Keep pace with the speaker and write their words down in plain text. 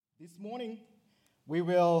This morning, we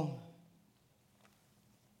will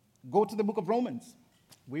go to the book of Romans.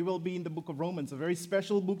 We will be in the book of Romans, a very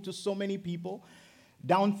special book to so many people.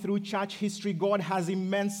 Down through church history, God has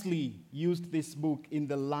immensely used this book in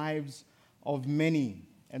the lives of many.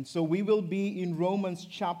 And so we will be in Romans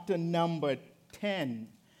chapter number 10.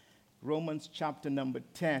 Romans chapter number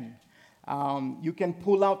 10. You can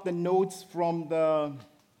pull out the notes from the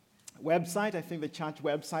website. I think the church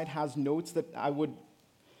website has notes that I would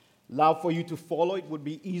love for you to follow. It would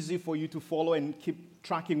be easy for you to follow and keep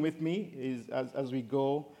tracking with me as we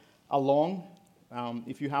go along.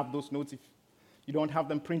 If you have those notes, if you don't have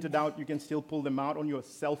them printed out, you can still pull them out on your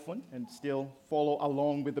cell phone and still follow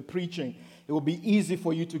along with the preaching. It will be easy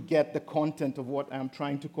for you to get the content of what I'm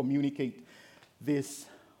trying to communicate this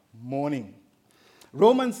morning.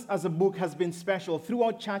 Romans as a book has been special.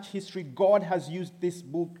 Throughout church history, God has used this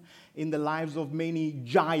book in the lives of many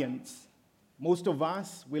giants. Most of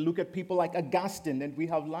us, we look at people like Augustine, and we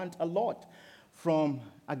have learned a lot from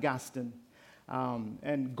Augustine.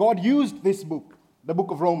 And God used this book, the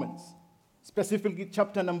book of Romans, specifically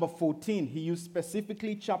chapter number 14. He used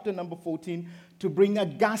specifically chapter number 14 to bring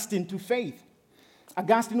Augustine to faith.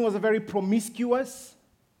 Augustine was a very promiscuous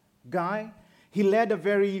guy. He led a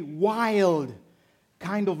very wild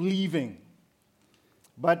kind of living.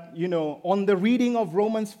 But, on the reading of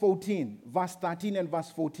Romans 14, verse 13 and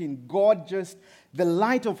verse 14, the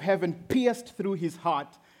light of heaven pierced through his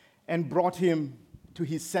heart and brought him to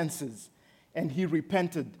his senses. And he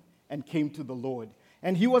repented and came to the Lord.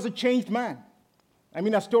 And he was a changed man.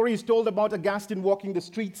 A story is told about Augustine walking the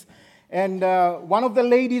streets. And one of the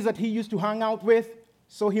ladies that he used to hang out with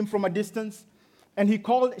saw him from a distance. And she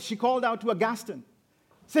called out to Augustine,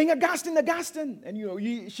 saying, Augustine, Augustine.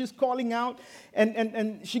 And, she's calling out.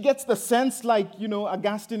 And she gets the sense like,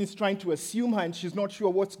 Augustine is trying to assume her and she's not sure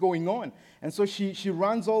what's going on. And so she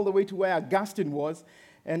runs all the way to where Augustine was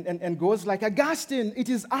and goes like, Augustine, it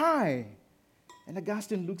is I. And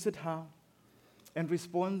Augustine looks at her and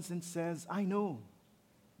responds and says, I know,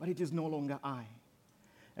 but it is no longer I.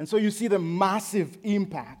 And so you see the massive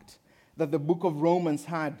impact that the book of Romans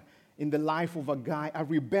had in the life of a guy, a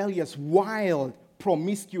rebellious, wild,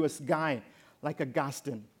 promiscuous guy like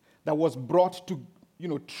Augustine that was brought to,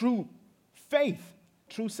 true faith,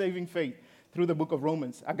 true saving faith through the book of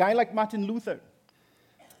Romans. A guy like Martin Luther,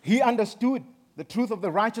 he understood the truth of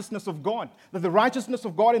the righteousness of God, that the righteousness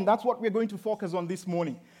of God, and that's what we're going to focus on this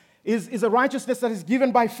morning, is a righteousness that is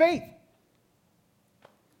given by faith.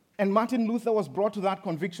 And Martin Luther was brought to that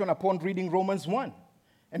conviction upon reading Romans 1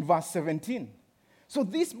 and verse 17. So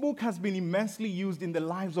this book has been immensely used in the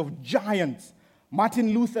lives of giants.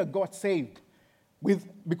 Martin Luther got saved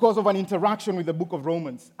because of an interaction with the book of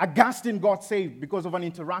Romans. Augustine got saved because of an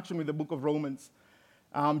interaction with the book of Romans.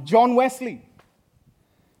 John Wesley,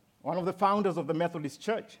 one of the founders of the Methodist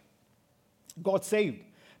Church, got saved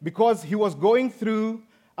because he was going through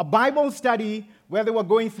a Bible study where they were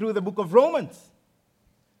going through the book of Romans.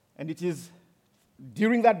 And it is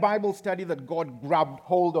during that Bible study that God grabbed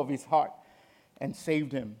hold of his heart and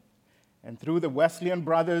saved him. And through the Wesleyan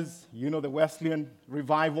brothers, the Wesleyan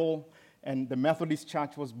revival, and the Methodist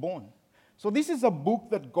Church was born. So this is a book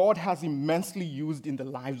that God has immensely used in the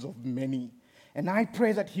lives of many. And I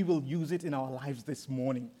pray that he will use it in our lives this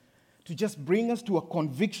morning to just bring us to a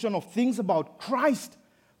conviction of things about Christ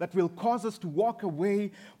that will cause us to walk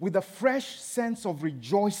away with a fresh sense of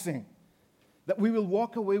rejoicing, that we will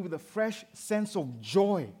walk away with a fresh sense of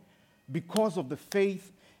joy because of the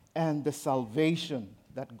faith and the salvation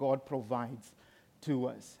that God provides to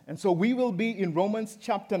us. And so we will be in Romans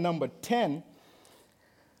chapter number 10.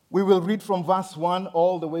 We will read from verse 1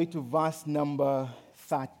 all the way to verse number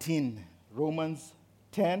 13. Romans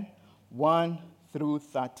 10, 1 through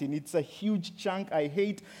 13. It's a huge chunk.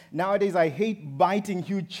 Nowadays I hate biting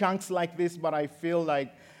huge chunks like this, but I feel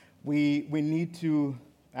like we need to,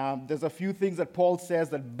 there's a few things that Paul says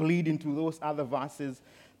that bleed into those other verses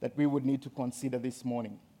that we would need to consider this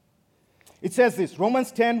morning. It says this,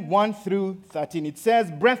 Romans 10, 1 through 13. It says,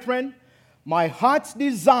 Brethren, my heart's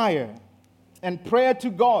desire and prayer to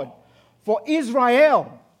God for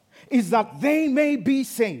Israel is that they may be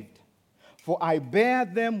saved. For I bear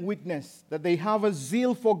them witness that they have a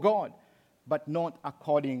zeal for God, but not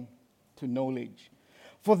according to knowledge.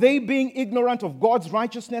 For they, being ignorant of God's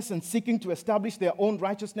righteousness and seeking to establish their own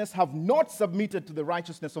righteousness, have not submitted to the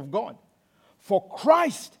righteousness of God. For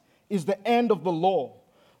Christ is the end of the law,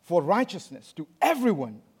 for righteousness to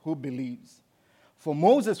everyone who believes. For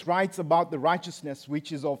Moses writes about the righteousness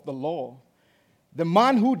which is of the law. The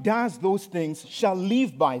man who does those things shall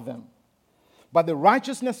live by them. But the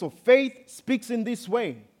righteousness of faith speaks in this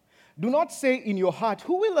way, Do not say in your heart,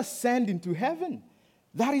 who will ascend into heaven?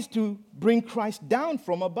 That is to bring Christ down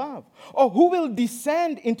from above. Or who will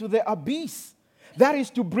descend into the abyss? That is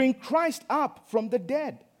to bring Christ up from the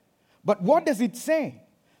dead. But what does it say?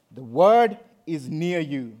 The word is near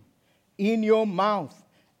you, in your mouth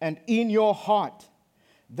and in your heart.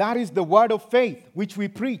 That is the word of faith which we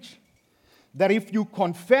preach. That if you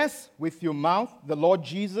confess with your mouth the Lord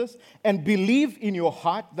Jesus and believe in your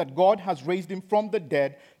heart that God has raised him from the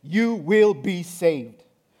dead, you will be saved.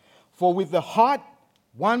 For with the heart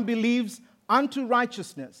one believes unto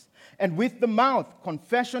righteousness, and with the mouth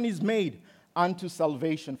confession is made unto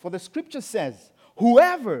salvation. For the scripture says,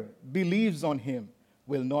 whoever believes on him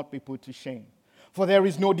will not be put to shame. For there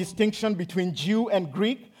is no distinction between Jew and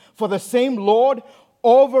Greek, for the same Lord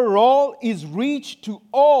over all is rich to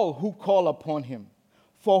all who call upon him.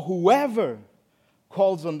 For whoever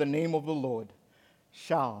calls on the name of the Lord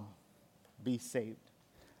shall be saved.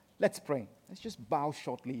 Let's pray. Let's just bow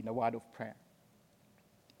shortly in a word of prayer.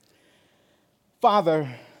 Father,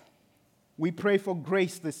 we pray for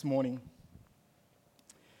grace this morning.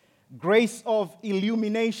 Grace of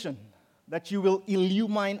illumination, that you will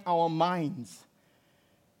illumine our minds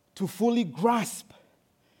to fully grasp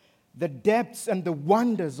the depths and the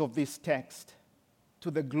wonders of this text to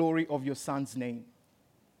the glory of your Son's name.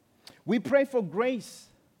 We pray for grace,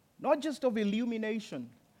 not just of illumination,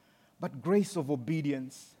 but grace of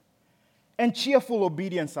obedience, and cheerful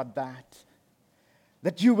obedience at that.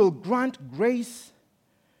 That you will grant grace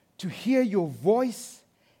to hear your voice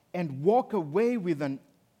and walk away with an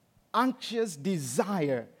anxious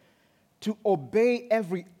desire to obey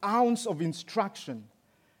every ounce of instruction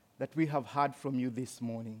that we have heard from you this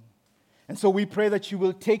morning. And so we pray that you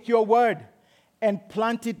will take your word and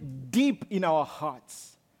plant it deep in our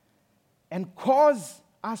hearts and cause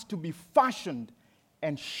us to be fashioned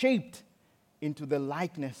and shaped into the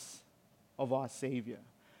likeness of our Savior.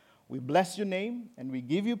 We bless your name and we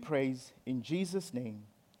give you praise in Jesus' name.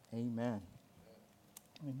 Amen.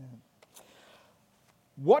 Amen.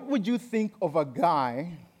 What would you think of a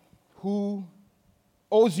guy who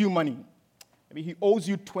owes you money? Maybe he owes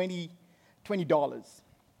you $20.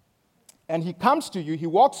 And he comes to you, he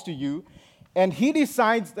walks to you, and he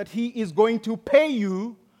decides that he is going to pay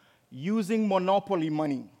you using monopoly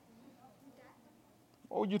money.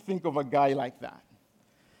 What would you think of a guy like that?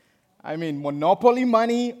 I mean, monopoly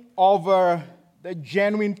money over the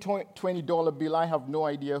genuine $20 bill. I have no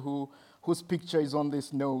idea whose picture is on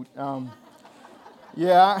this note.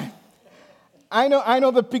 Yeah, I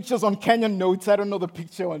know the pictures on Kenyan notes. I don't know the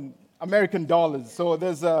picture on American dollars. So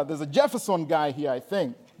there's a Jefferson guy here, I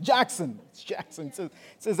think. Jackson. It's Jackson. It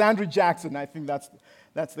says Andrew Jackson. I think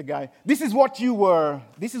that's the guy. This is what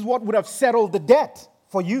would have settled the debt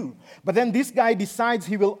for you. But then this guy decides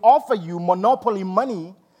he will offer you monopoly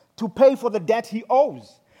money to pay for the debt he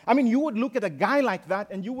owes. I mean, you would look at a guy like that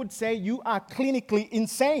and you would say you are clinically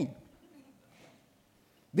insane.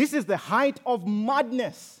 This is the height of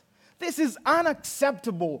madness. This is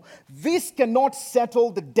unacceptable. This cannot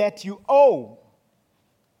settle the debt you owe.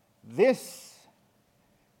 This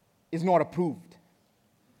is not approved.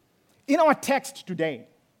 In our text today,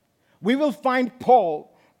 we will find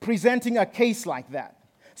Paul presenting a case like that,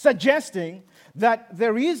 suggesting that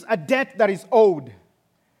there is a debt that is owed,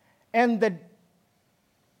 and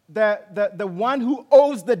the one who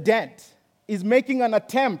owes the debt is making an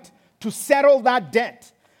attempt to settle that debt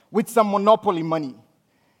with some monopoly money.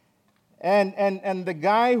 And the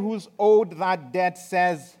guy who's owed that debt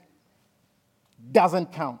says,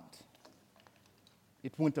 doesn't count.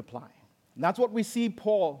 It won't apply. And that's what we see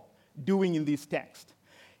Paul doing in this text.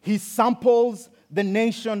 He samples the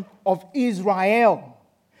nation of Israel,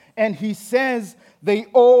 and he says they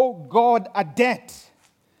owe God a debt,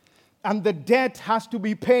 and the debt has to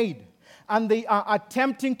be paid. And they are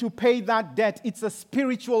attempting to pay that debt. It's a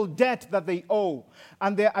spiritual debt that they owe.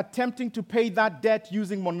 And they're attempting to pay that debt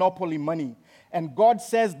using monopoly money. And God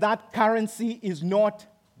says that currency is not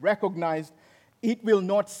recognized. It will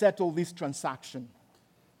not settle this transaction.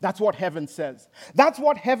 That's what heaven says. That's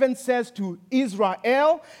what heaven says to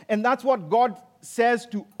Israel. And that's what God says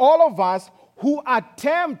to all of us who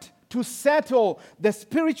attempt to settle the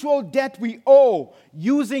spiritual debt we owe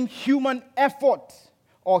using human effort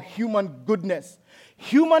or human goodness.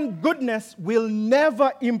 Human goodness will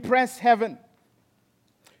never impress heaven.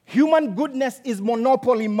 Human goodness is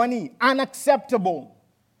monopoly money, unacceptable.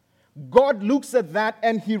 God looks at that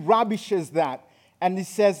and he rubbishes that. And he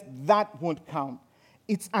says that won't count.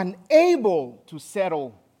 It's unable to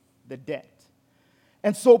settle the debt.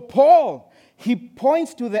 And so Paul, he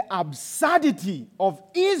points to the absurdity of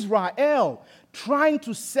Israel trying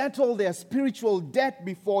to settle their spiritual debt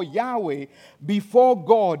before Yahweh, before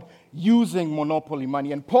God, using monopoly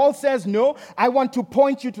money. And Paul says, no, I want to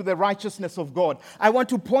point you to the righteousness of God. I want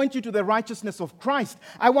to point you to the righteousness of Christ.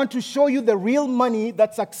 I want to show you the real money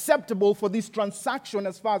that's acceptable for this transaction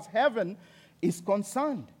as far as heaven is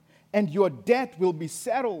concerned. And your debt will be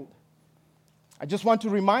settled. I just want to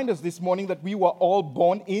remind us this morning that we were all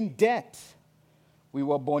born in debt. We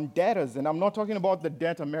were born debtors. And I'm not talking about the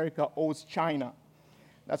debt America owes China.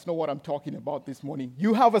 That's not what I'm talking about this morning.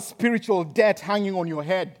 You have a spiritual debt hanging on your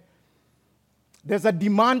head. There's a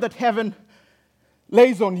demand that heaven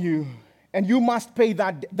lays on you, and you must pay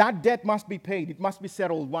that. That debt must be paid. It must be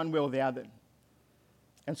settled one way or the other.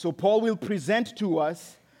 And so Paul will present to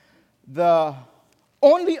us the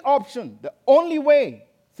only option, the only way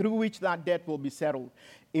through which that debt will be settled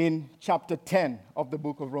in chapter 10 of the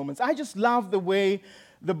book of Romans. I just love the way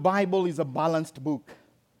the Bible is a balanced book.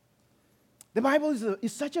 The Bible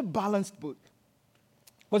is such a balanced book.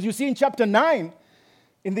 Because you see in chapter 9,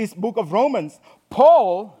 in this book of Romans,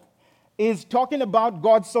 Paul is talking about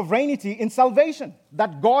God's sovereignty in salvation,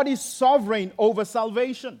 that God is sovereign over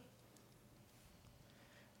salvation.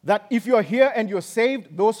 That if you're here and you're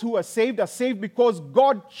saved, those who are saved because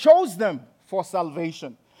God chose them for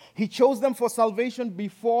salvation. He chose them for salvation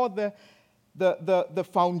before the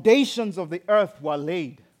foundations of the earth were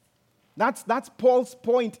laid. That's Paul's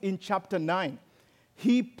point in chapter 9.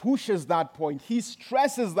 He pushes that point. He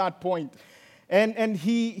stresses that point. And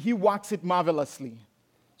he works it marvelously.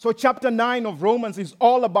 So chapter 9 of Romans is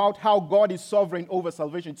all about how God is sovereign over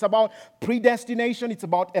salvation. It's about predestination. It's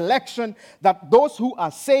about election. That those who are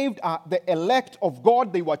saved are the elect of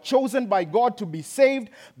God. They were chosen by God to be saved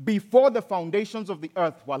before the foundations of the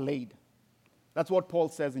earth were laid. That's what Paul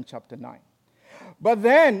says in chapter 9. But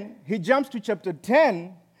then he jumps to chapter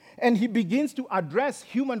 10 and he begins to address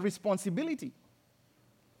human responsibility.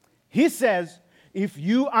 He says, if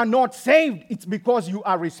you are not saved, it's because you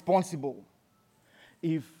are responsible.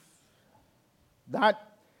 If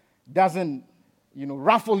that doesn't,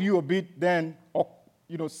 ruffle you a bit, then, or,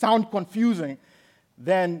 sound confusing,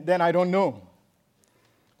 then I don't know.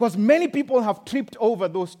 Because many people have tripped over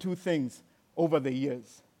those two things over the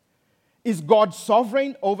years. Is God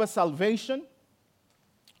sovereign over salvation?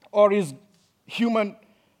 Or are human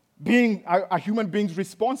beings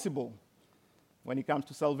responsible when it comes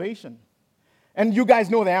to salvation? And you guys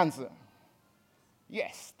know the answer.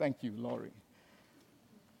 Yes, thank you, Laurie.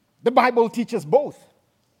 The Bible teaches both.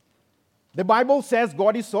 The Bible says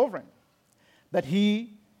God is sovereign, that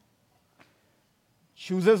He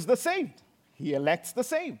chooses the saved. He elects the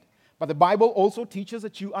saved. But the Bible also teaches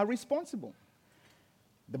that you are responsible.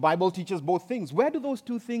 The Bible teaches both things. Where do those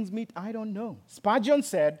two things meet? I don't know. Spurgeon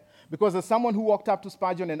said, because there's someone who walked up to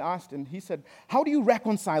Spurgeon and asked, and he said, how do you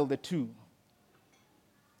reconcile the two?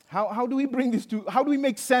 How do we bring these two? How do we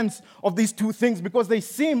make sense of these two things? Because they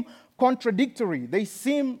seem contradictory. They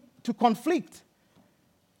seem to conflict.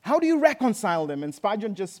 How do you reconcile them? And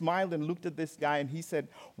Spurgeon just smiled and looked at this guy and he said,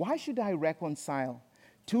 why should I reconcile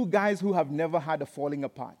two guys who have never had a falling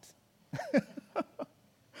apart?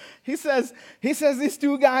 He says these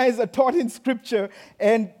two guys are taught in Scripture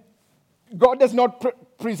and God does not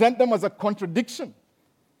present them as a contradiction.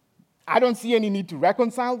 I don't see any need to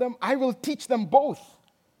reconcile them. I will teach them both.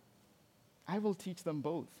 I will teach them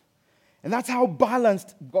both. And that's how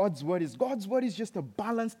balanced God's Word is. God's Word is just a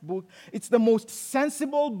balanced book. It's the most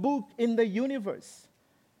sensible book in the universe.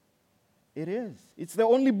 It is. It's the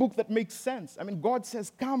only book that makes sense. I mean, God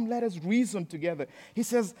says, come, let us reason together. He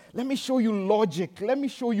says, let me show you logic. Let me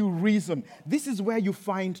show you reason. This is where you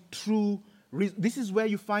find true reason. This is where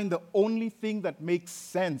you find the only thing that makes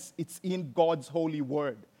sense. It's in God's holy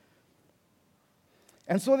Word.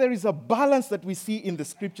 And so there is a balance that we see in the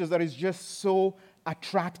Scriptures that is just so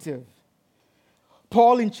attractive.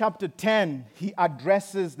 Paul in chapter 10, he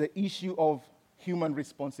addresses the issue of human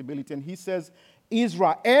responsibility. And he says,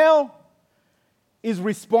 Israel is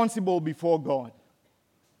responsible before God.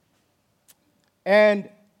 And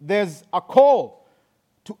there's a call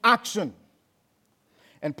to action.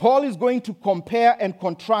 And Paul is going to compare and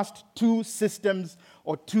contrast two systems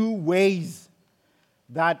or two ways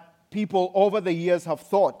that people over the years have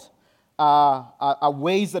thought are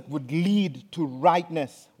ways that would lead to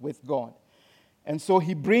rightness with God. And so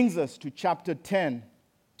he brings us to chapter 10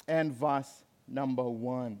 and verse number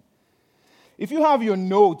 1. If you have your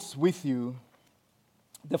notes with you,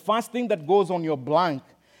 the first thing that goes on your blank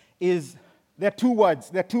is, there are two words,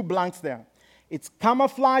 there are two blanks there. It's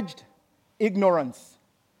camouflaged ignorance.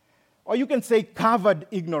 Or you can say covered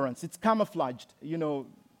ignorance. It's camouflaged,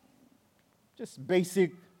 just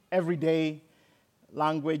basic, everyday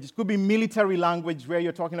language. It could be military language where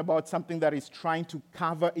you're talking about something that is trying to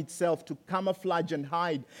cover itself, to camouflage and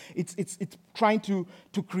hide. It's trying to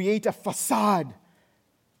create a facade.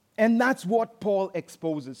 And that's what Paul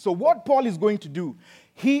exposes. So what Paul is going to do,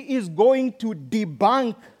 he is going to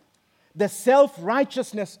debunk the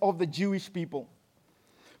self-righteousness of the Jewish people.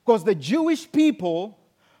 Because the Jewish people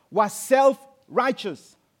were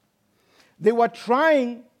self-righteous. They were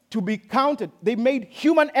trying to be counted. They made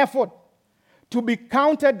human effort to be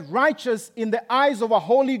counted righteous in the eyes of a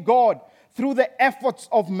holy God through the efforts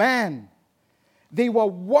of man. They were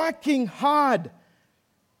working hard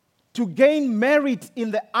to gain merit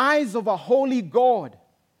in the eyes of a holy God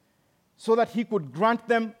so that he could grant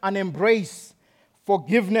them an embrace,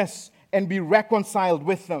 forgiveness, and be reconciled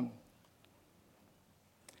with them.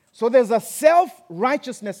 So there's a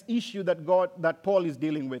self-righteousness issue that Paul is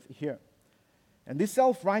dealing with here. And this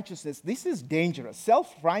self-righteousness, this is dangerous.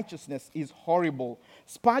 Self-righteousness is horrible.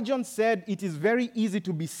 Spurgeon said it is very easy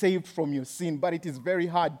to be saved from your sin, but it is very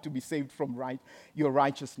hard to be saved from your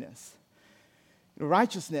righteousness. Your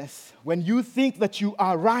righteousness, when you think that you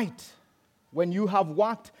are right, when you have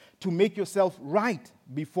worked to make yourself right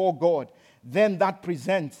before God, then that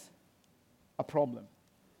presents a problem.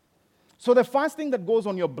 So the first thing that goes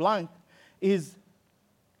on your blank is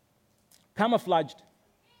camouflaged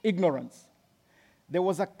ignorance. There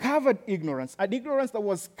was a covered ignorance, an ignorance that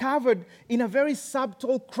was covered in a very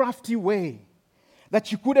subtle, crafty way,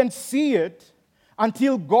 that you couldn't see it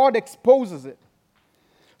until God exposes it.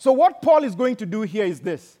 So what Paul is going to do here is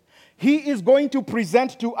this. He is going to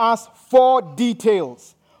present to us four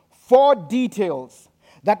details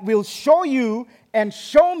that will show you and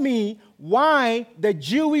show me why the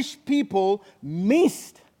Jewish people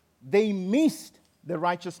missed the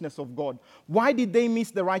righteousness of God. Why did they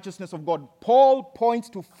miss the righteousness of God? Paul points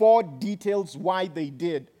to four details why they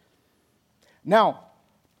did. Now,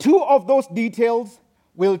 two of those details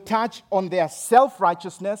will touch on their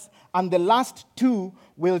self-righteousness, and the last two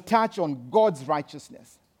will touch on God's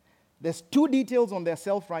righteousness. There's two details on their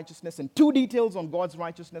self-righteousness and two details on God's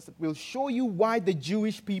righteousness that will show you why the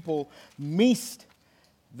Jewish people missed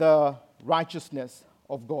the righteousness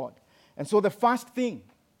of God. And so the first thing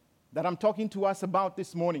that I'm talking to us about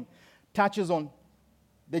this morning touches on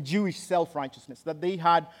the Jewish self-righteousness, that they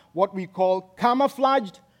had what we call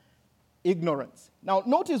camouflaged ignorance. Now,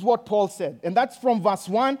 notice what Paul said, and that's from verse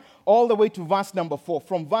 1 all the way to verse number 4.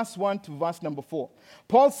 From verse 1 to verse number 4.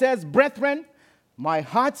 Paul says, "Brethren, my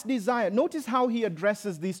heart's desire." Notice how he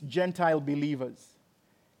addresses these Gentile believers.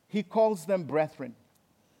 He calls them brethren.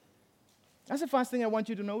 That's the first thing I want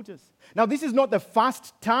you to notice. Now, this is not the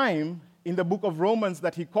first time in the book of Romans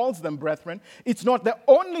that he calls them brethren. It's not the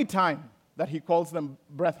only time that he calls them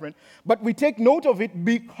brethren, but we take note of it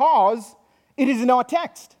because it is in our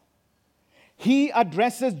text. He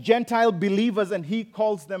addresses Gentile believers and he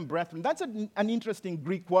calls them brethren. That's an interesting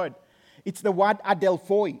Greek word. It's the word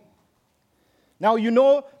adelphoi. Now, you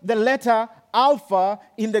know the letter alpha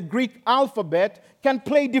in the Greek alphabet can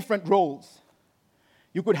play different roles.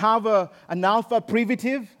 You could have an alpha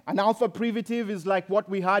privative. An alpha privative is like what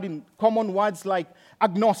we had in common words like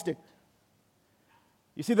agnostic.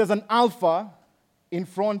 You see, there's an alpha in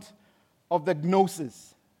front of the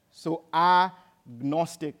gnosis. So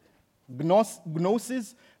agnostic.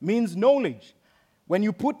 Gnosis means knowledge. When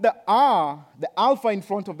you put the alpha in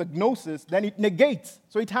front of the gnosis, then it negates.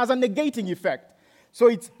 So it has a negating effect. So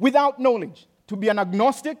it's without knowledge. To be an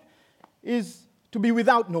agnostic is to be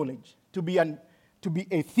without knowledge. To be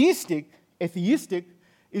atheistic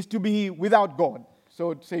is to be without God.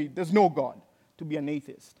 So say there's no God, to be an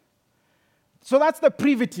atheist. So that's the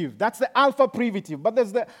privative. That's the alpha privative. But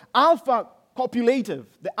there's the alpha copulative.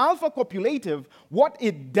 The alpha copulative, what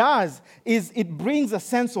it does is it brings a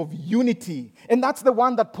sense of unity. And that's the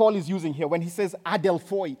one that Paul is using here when he says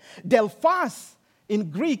adelphoi. Delphos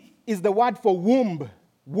in Greek is the word for womb.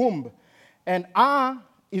 And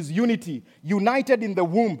is unity, united in the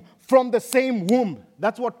womb, from the same womb.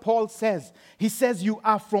 That's what Paul says. He says we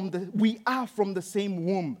are from the same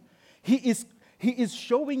womb. He is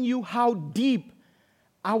showing you how deep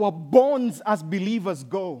our bonds as believers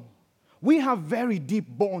go. We have very deep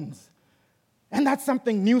bonds. And that's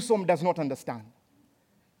something Newsom does not understand.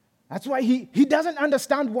 That's why he doesn't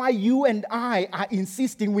understand why you and I are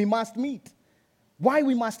insisting we must meet. Why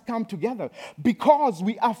we must come together. Because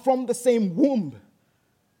we are from the same womb.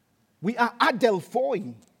 We are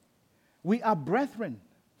adelphoi. We are brethren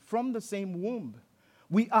from the same womb.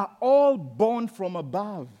 We are all born from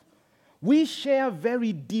above. We share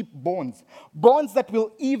very deep bonds. Bonds that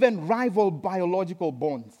will even rival biological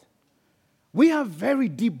bonds. We have very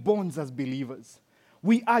deep bonds as believers.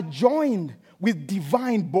 We are joined with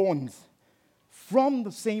divine bonds. From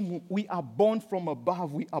the same womb, we are born from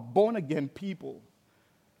above. We are born again people.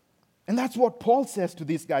 And that's what Paul says to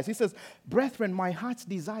these guys. He says, brethren, my heart's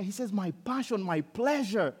desire, he says, my passion, my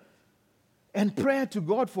pleasure, and prayer to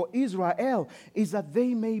God for Israel is that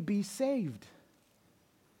they may be saved.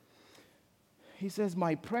 He says,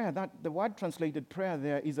 my prayer, that the word translated prayer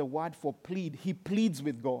there is a word for plead. He pleads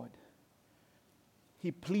with God.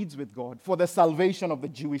 He pleads with God for the salvation of the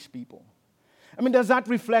Jewish people. I mean, does that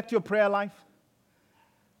reflect your prayer life?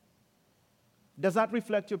 Does that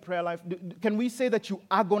reflect your prayer life? Can we say that you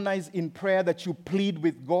agonize in prayer, that you plead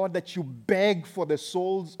with God, that you beg for the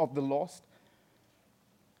souls of the lost?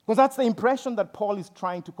 Because that's the impression that Paul is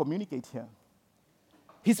trying to communicate here.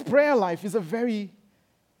 His prayer life is a very,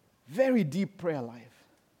 very deep prayer life.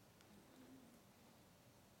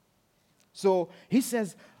 So he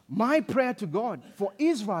says, my prayer to God for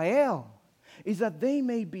Israel is that they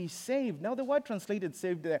may be saved. Now, the word translated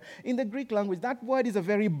saved there, in the Greek language, that word is a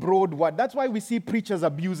very broad word. That's why we see preachers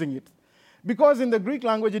abusing it. Because in the Greek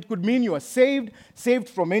language, it could mean you are saved, saved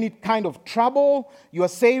from any kind of trouble, you are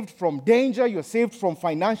saved from danger, you are saved from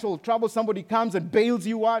financial trouble, somebody comes and bails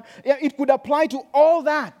you out. It could apply to all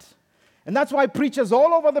that. And that's why preachers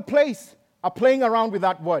all over the place are playing around with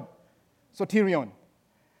that word, soterion.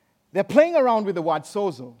 They're playing around with the word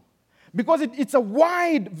sozo. Because it's a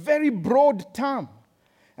wide, very broad term.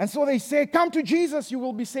 And so they say, come to Jesus, you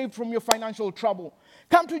will be saved from your financial trouble.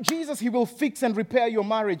 Come to Jesus, he will fix and repair your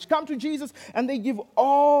marriage. Come to Jesus, and they give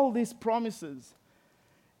all these promises.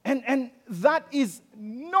 And that is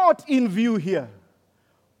not in view here.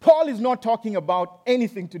 Paul is not talking about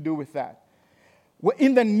anything to do with that.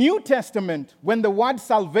 In the New Testament, when the word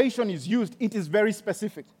salvation is used, it is very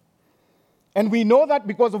specific. And we know that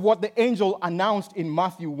because of what the angel announced in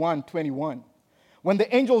Matthew 1:21. When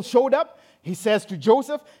the angel showed up, he says to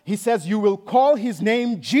Joseph, he says, you will call his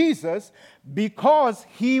name Jesus because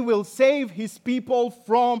he will save his people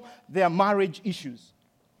from their marriage issues.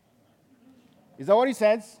 Is that what he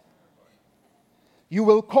says? You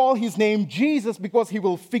will call his name Jesus because he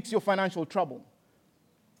will fix your financial trouble.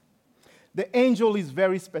 The angel is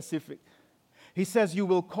very specific. He says, you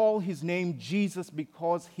will call his name Jesus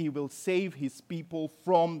because he will save his people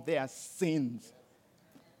from their sins.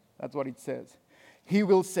 That's what it says. He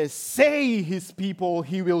will say his people,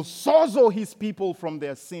 he will sozo his people from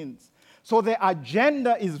their sins. So the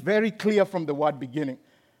agenda is very clear from the word beginning.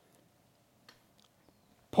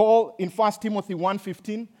 Paul, in 1 Timothy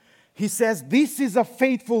 1:15, he says, this is a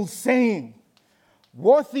faithful saying,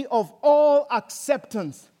 worthy of all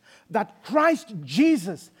acceptance, that Christ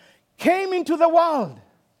Jesus came into the world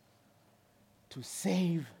to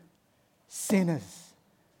save sinners,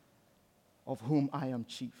 of whom I am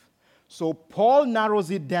chief. So Paul narrows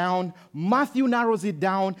it down, Matthew narrows it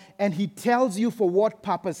down, and he tells you for what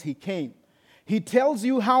purpose he came. He tells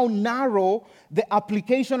you how narrow the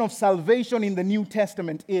application of salvation in the New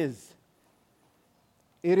Testament is.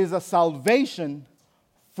 It is a salvation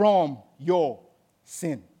from your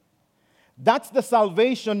sin. That's the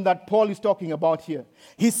salvation that Paul is talking about here.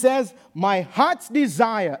 He says, my heart's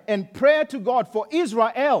desire and prayer to God for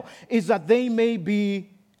Israel is that they may be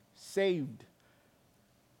saved.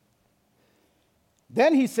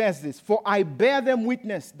 Then he says this, for I bear them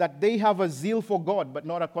witness that they have a zeal for God, but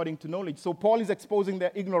not according to knowledge. So Paul is exposing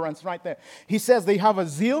their ignorance right there. He says they have a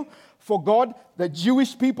zeal for God. The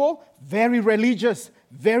Jewish people, very religious,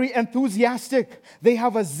 very enthusiastic. They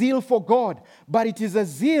have a zeal for God, but it is a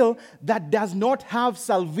zeal that does not have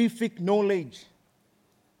salvific knowledge.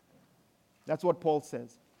 That's what Paul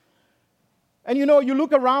says. And you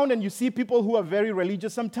look around and you see people who are very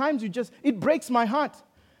religious. Sometimes it breaks my heart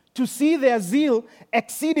to see their zeal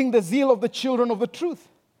exceeding the zeal of the children of the truth.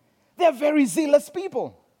 They're very zealous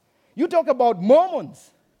people. You talk about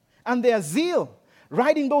Mormons and their zeal,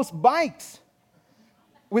 riding those bikes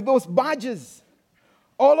with those badges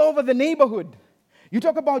all over the neighborhood. You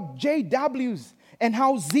talk about JWs and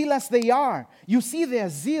how zealous they are. You see their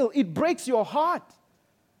zeal, it breaks your heart.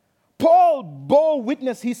 Paul bore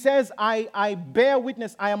witness. He says, I bear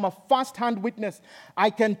witness. I am a first-hand witness. I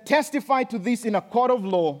can testify to this in a court of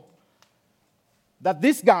law that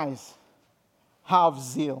these guys have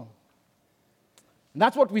zeal. And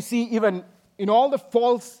that's what we see even in all the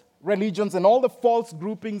false religions and all the false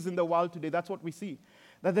groupings in the world today. That's what we see.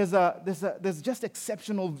 That there's just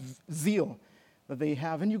exceptional zeal that they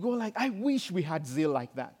have. And you go like, I wish we had zeal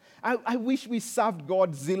like that. I wish we served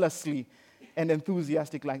God zealously and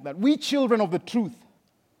enthusiastic like that. We children of the truth.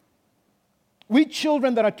 We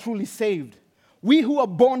children that are truly saved. We who are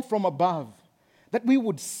born from above. That we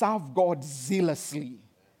would serve God zealously.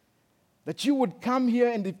 That you would come here,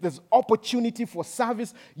 and if there's opportunity for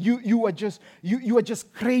service, you are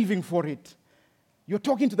just craving for it. You're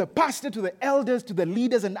talking to the pastor, to the elders, to the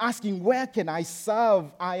leaders, and asking, where can I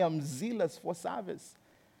serve? I am zealous for service.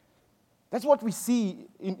 That's what we see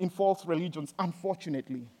in false religions,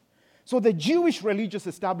 unfortunately. So the Jewish religious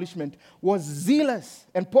establishment was zealous.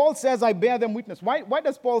 And Paul says, I bear them witness. Why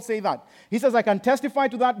does Paul say that? He says, I can testify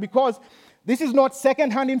to that because this is not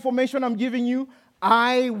second-hand information I'm giving you.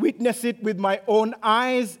 I witnessed it with my own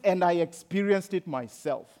eyes, and I experienced it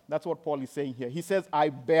myself. That's what Paul is saying here. He says, I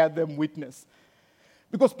bear them witness.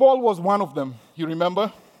 Because Paul was one of them. You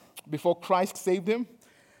remember? Before Christ saved him,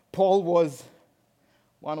 Paul was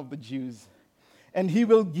one of the Jews. And he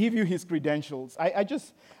will give you his credentials. I'm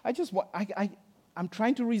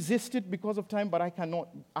trying to resist it because of time, but I cannot.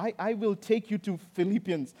 I will take you to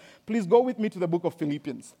Philippians. Please go with me to the book of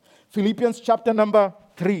Philippians. Philippians chapter number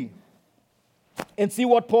 3. And see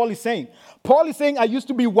what Paul is saying. Paul is saying, I used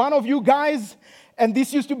to be one of you guys, and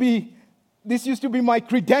this used to be my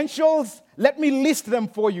credentials. Let me list them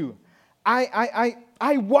for you.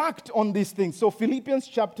 I worked on these things. So Philippians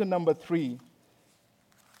chapter number 3.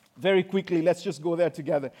 Very quickly, let's just go there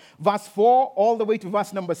together. Verse 4 all the way to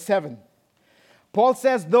verse number 7. Paul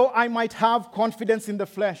says, though I might have confidence in the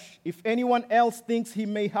flesh, if anyone else thinks he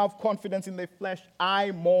may have confidence in the flesh,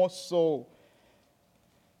 I more so.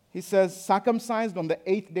 He says, circumcised on the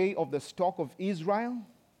 8th day of the stock of Israel.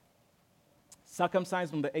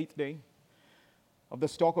 Circumcised on the 8th day of the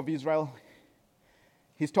stock of Israel.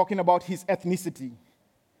 He's talking about his ethnicity.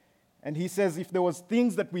 And he says if there was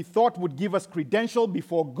things that we thought would give us credential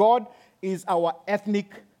before God is our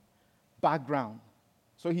ethnic background.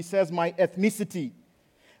 So he says my ethnicity.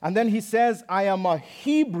 And then he says I am a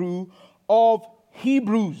Hebrew of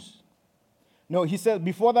Hebrews. No, he says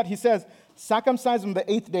before that he says circumcised on the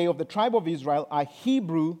 8th day of the tribe of Israel, a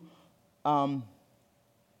Hebrew of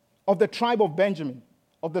the tribe of Benjamin,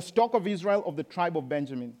 of the stock of Israel of the tribe of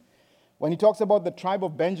Benjamin. When he talks about the tribe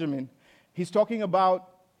of Benjamin, he's talking about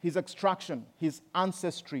his extraction, his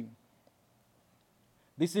ancestry.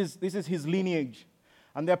 This is his lineage.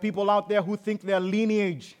 And there are people out there who think their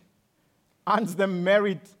lineage earns them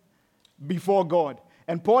merit before God.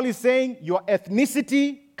 And Paul is saying your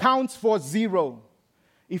ethnicity counts for 0.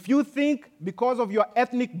 If you think because of your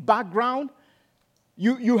ethnic background,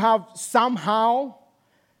 you have somehow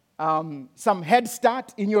some head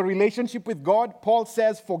start in your relationship with God, Paul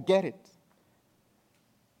says forget it.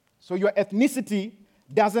 So your ethnicity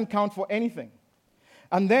doesn't count for anything.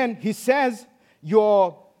 And then he says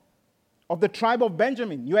you're of the tribe of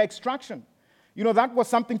Benjamin, your extraction. You know, that was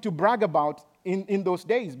something to brag about in those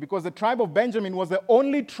days because the tribe of Benjamin was the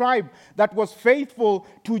only tribe that was faithful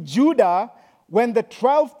to Judah when the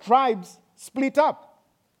 12 tribes split up.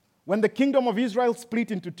 When the kingdom of Israel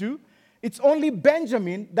split into 2, it's only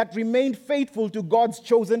Benjamin that remained faithful to God's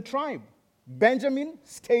chosen tribe. Benjamin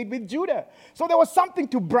stayed with Judah. So there was something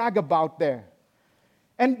to brag about there.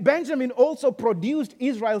 And Benjamin also produced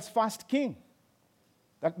Israel's first king,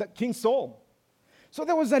 that King Saul. So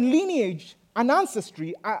there was a lineage, an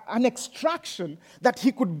ancestry, an extraction that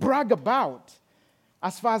he could brag about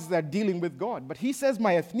as far as they're dealing with God. But he says,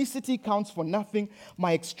 my ethnicity counts for nothing.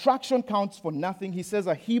 My extraction counts for nothing. He says,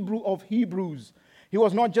 a Hebrew of Hebrews. He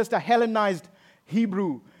was not just a Hellenized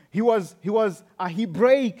Hebrew. He was a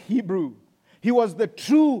Hebraic Hebrew. He was the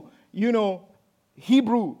true,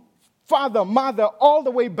 Hebrew, father, mother, all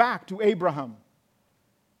the way back to Abraham.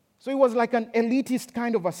 So it was like an elitist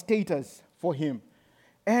kind of a status for him.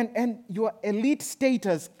 And your elite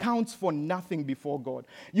status counts for nothing before God.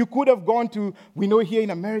 You could have gone to, we know here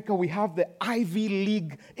in America, we have the Ivy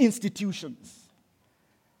League institutions.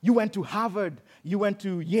 You went to Harvard, you went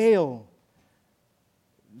to Yale.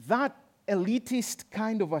 That elitist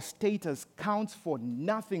kind of a status counts for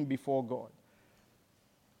nothing before God.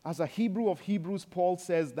 As a Hebrew of Hebrews, Paul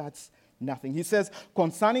says that's nothing. He says,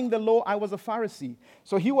 concerning the law, I was a Pharisee.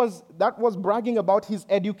 So that was bragging about his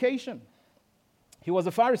education. He was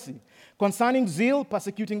a Pharisee. Concerning zeal,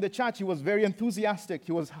 persecuting the church, he was very enthusiastic.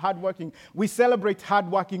 He was hardworking. We celebrate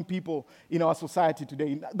hardworking people in our society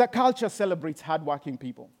today. The culture celebrates hardworking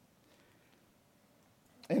people.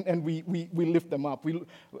 And we lift them up.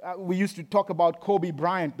 We used to talk about Kobe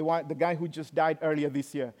Bryant, the guy who just died earlier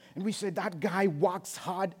this year. And we said, that guy works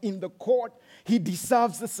hard in the court. He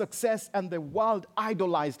deserves the success, and the world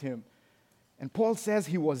idolized him. And Paul says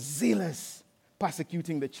he was zealous,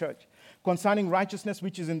 persecuting the church. Concerning righteousness,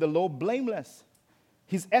 which is in the law, blameless.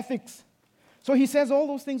 His ethics. So he says all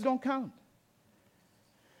those things don't count.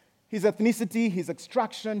 His ethnicity, his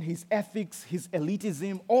extraction, his ethics, his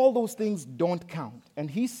elitism, all those things don't count. And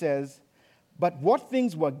he says, But what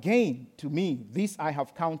things were gain to me, this I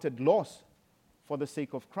have counted loss for the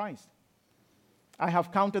sake of Christ. I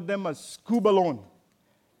have counted them as skubalon.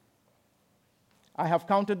 I have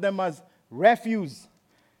counted them as refuse.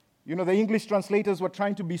 You know, the English translators were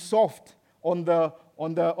trying to be soft on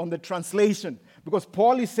the translation, because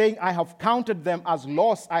Paul is saying, I have counted them as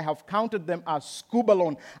loss. I have counted them as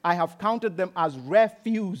skubalon. I have counted them as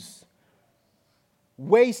refuse.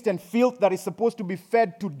 Waste and filth that is supposed to be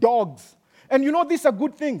fed to dogs. And you know, these are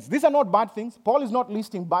good things. These are not bad things. Paul is not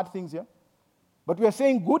listing bad things here. But we are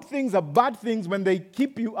saying good things are bad things when they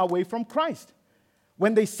keep you away from Christ.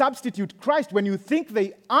 When they substitute Christ, when you think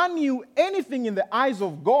they earn you anything in the eyes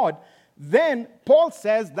of God, then Paul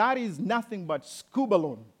says that is nothing but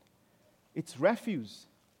skubalon. It's refuse.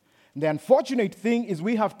 The unfortunate thing is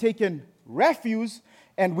we have taken refuse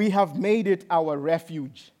and we have made it our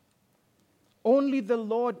refuge. Only the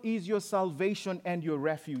Lord is your salvation and your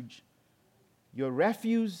refuge. Your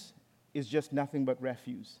refuse is just nothing but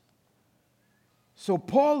refuse. So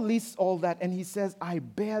Paul lists all that and he says, I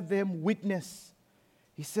bear them witness.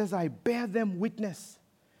 He says, I bear them witness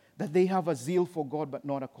that they have a zeal for God, but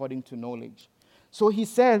not according to knowledge. So he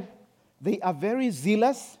said, they are very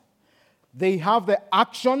zealous. They have the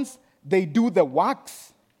actions. They do the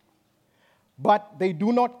works. But they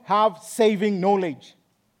do not have saving knowledge.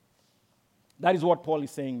 That is what Paul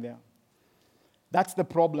is saying there. That's the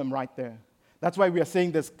problem right there. That's why we are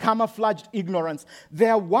saying there's camouflaged ignorance.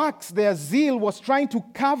 Their works, their zeal was trying to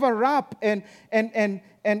cover up and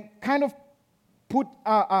kind of put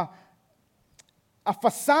a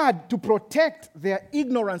facade to protect their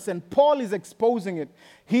ignorance, and Paul is exposing it.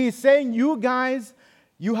 He is saying, you guys,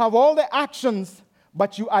 you have all the actions,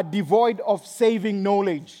 but you are devoid of saving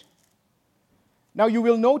knowledge. Now, you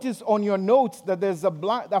will notice on your notes that there's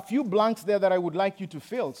a few blanks there that I would like you to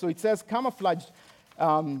fill. So it says camouflaged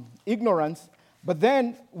ignorance, but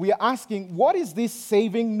then we are asking, what is this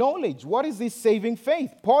saving knowledge? What is this saving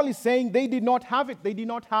faith? Paul is saying they did not have it. They did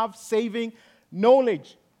not have saving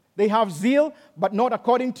knowledge. They have zeal, but not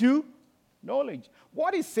according to knowledge.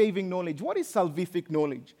 What is saving knowledge? What is salvific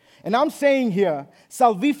knowledge? And I'm saying here,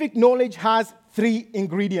 salvific knowledge has 3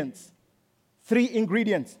 ingredients. 3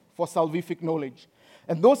 ingredients for salvific knowledge.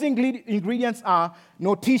 And those ingredients are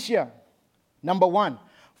notitia. Number 1,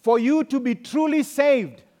 for you to be truly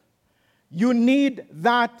saved, you need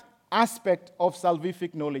that aspect of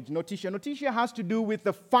salvific knowledge. Notitia. Notitia has to do with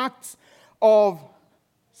the facts of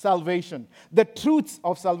salvation, the truths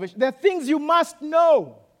of salvation. There are things you must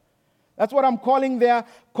know. That's what I'm calling their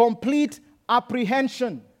complete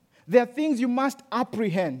apprehension. There are things you must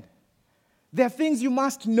apprehend. There are things you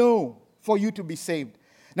must know for you to be saved.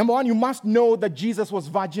 Number 1, you must know that Jesus was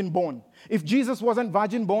virgin born. If Jesus wasn't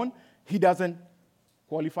virgin born, he doesn't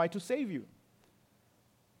qualify to save you.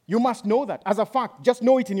 You must know that as a fact. Just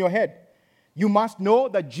know it in your head. You must know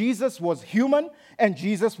that Jesus was human and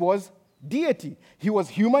Jesus was deity. He was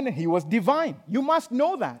human and he was divine. You must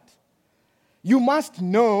know that. You must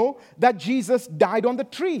know that Jesus died on the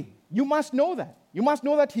tree. You must know that. You must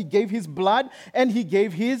know that he gave his blood and he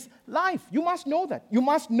gave his life. You must know that. You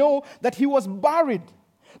must know that he was buried.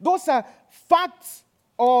 Those are facts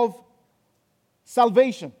of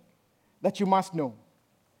salvation that you must know.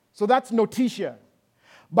 So that's notitia.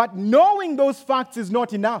 But knowing those facts is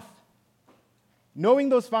not enough. Knowing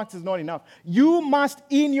those facts is not enough. You must,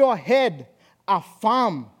 in your head,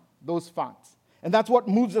 affirm those facts. And that's what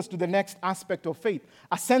moves us to the next aspect of faith,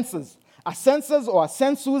 assensus. Assensus or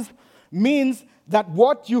assensus means that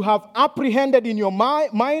what you have apprehended in your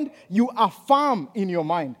mind, you affirm in your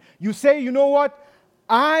mind. You say, you know what?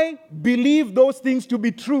 I believe those things to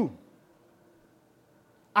be true.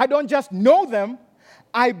 I don't just know them,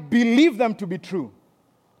 I believe them to be true.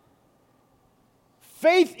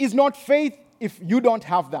 Faith is not faith if you don't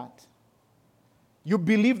have that. You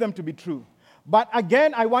believe them to be true. But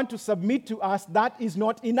again, I want to submit to us that is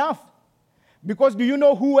not enough. Because do you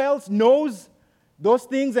know who else knows those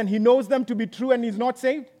things and he knows them to be true and he's not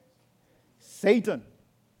saved? Satan,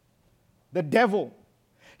 the devil.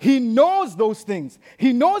 He knows those things.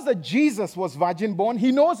 He knows that Jesus was virgin born.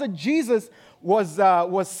 He knows that Jesus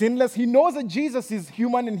was sinless. He knows that Jesus is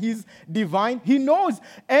human and he's divine. He knows,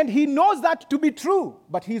 and he knows that to be true,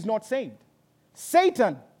 but he's not saved.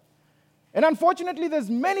 Satan. And unfortunately, there's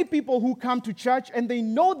many people who come to church and they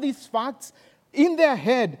know these facts in their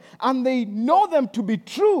head and they know them to be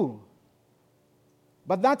true.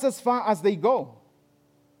 But that's as far as they go.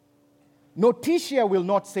 Notitia will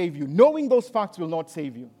not save you. Knowing those facts will not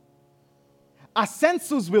save you.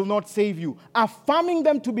 Assensus will not save you. Affirming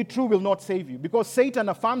them to be true will not save you, because Satan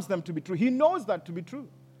affirms them to be true. He knows that to be true.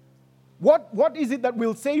 What is it that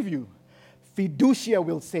will save you? fiducia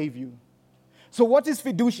will save you. So what is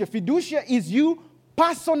fiducia? Fiducia is you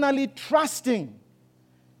personally trusting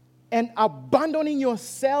and abandoning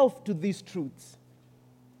yourself to these truths.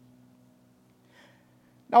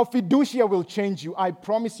 Now, fiducia will change you. I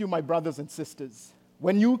promise you, my brothers and sisters.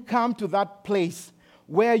 When you come to that place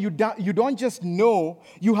where you don't just know,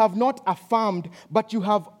 you have not affirmed, but you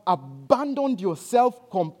have abandoned yourself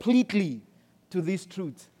completely to these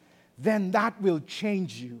truths, then that will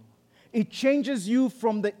change you. It changes you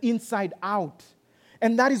from the inside out.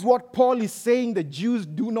 And that is what Paul is saying the Jews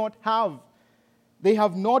do not have. They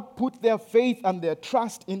have not put their faith and their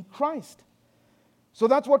trust in Christ. So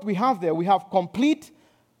that's what we have there. We have complete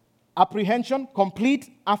apprehension, complete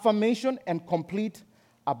affirmation, and complete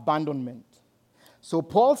abandonment. So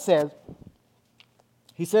Paul says,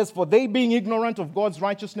 he says, for they being ignorant of God's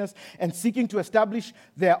righteousness and seeking to establish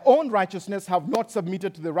their own righteousness have not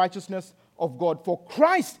submitted to the righteousness of God. For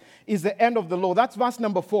Christ is the end of the law. That's verse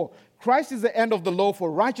number 4. Christ is the end of the law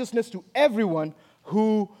for righteousness to everyone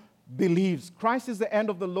who believes. Christ is the end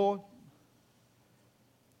of the law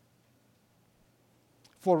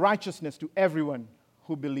for righteousness to everyone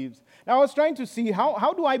who believes. Now, I was trying to see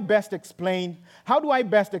how do I best explain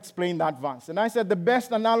that verse? And I said the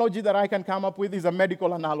best analogy that I can come up with is a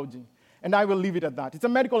medical analogy. And I will leave it at that. It's a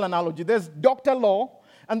medical analogy. There's Dr. Law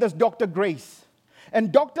and there's Dr. Grace.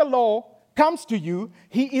 And Dr. Law comes to you.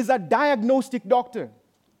 He is a diagnostic doctor.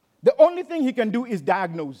 The only thing he can do is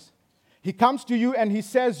diagnose. He comes to you and he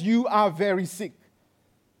says, you are very sick.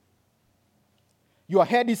 Your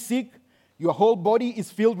head is sick. Your whole body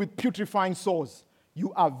is filled with putrefying sores.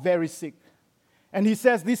 You are very sick. And he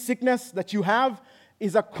says this sickness that you have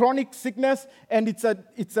is a chronic sickness and it's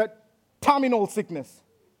a terminal sickness.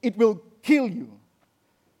 It will kill you.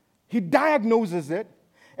 He diagnoses it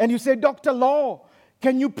and you say, Dr. Law,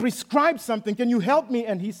 can you prescribe something? Can you help me?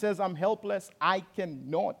 And he says, I'm helpless. I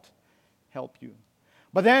cannot help you.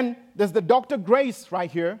 But then there's the Dr. Grace right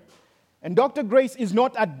here. And Dr. Grace is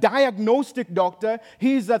not a diagnostic doctor.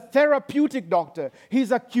 He's a therapeutic doctor.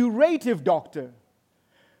 He's a curative doctor.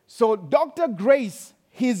 So Dr. Grace,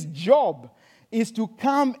 his job is to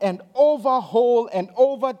come and overhaul and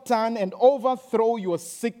overturn and overthrow your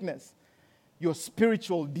sickness, your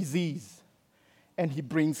spiritual disease. And he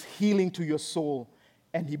brings healing to your soul,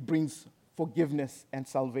 and he brings forgiveness and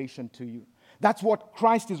salvation to you. That's what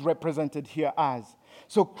Christ is represented here as.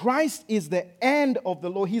 So Christ is the end of the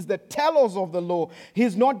law. He's the telos of the law.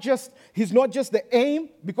 He's not just the aim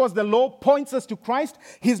because the law points us to Christ.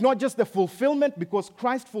 He's not just the fulfillment because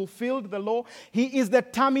Christ fulfilled the law. He is the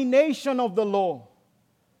termination of the law.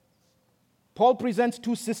 Paul presents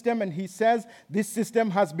two systems and he says this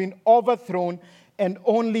system has been overthrown and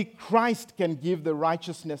only Christ can give the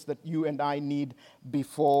righteousness that you and I need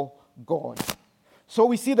before God. So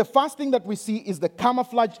we see the first thing that we see is the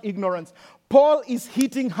camouflage ignorance. Paul is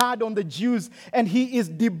hitting hard on the Jews and he is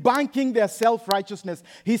debunking their self-righteousness.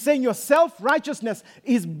 He's saying your self-righteousness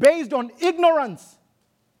is based on ignorance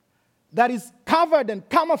that is covered and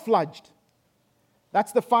camouflaged.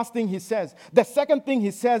 That's the first thing he says. The second thing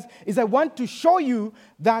he says is I want to show you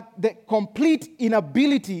that the complete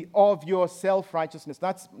inability of your self-righteousness.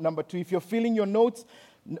 That's number 2. If you're filling your notes,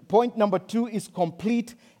 point number 2 is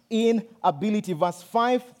complete inability. Verse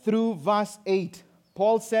 5 through verse 8.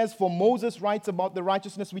 Paul says, for Moses writes about the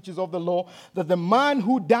righteousness which is of the law, that the man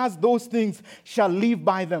who does those things shall live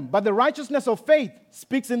by them. But the righteousness of faith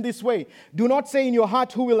speaks in this way. Do not say in your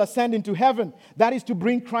heart who will ascend into heaven, that is to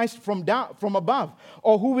bring Christ from above,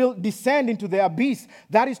 or who will descend into the abyss,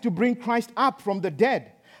 that is to bring Christ up from the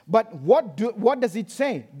dead. But what does it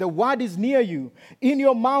say? The word is near you, in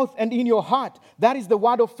your mouth and in your heart. That is the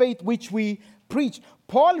word of faith which we preach.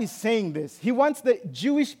 Paul is saying this. He wants the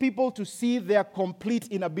Jewish people to see their complete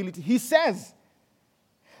inability. He says,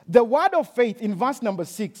 the word of faith in verse number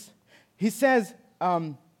 6, he says,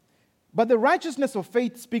 but the righteousness of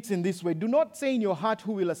faith speaks in this way. Do not say in your heart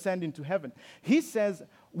who will ascend into heaven. He says,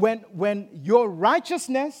 when your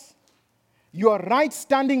righteousness, your right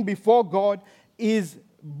standing before God is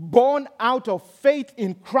born out of faith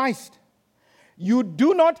in Christ, you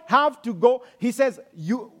do not have to go. He says,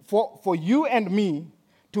 for you and me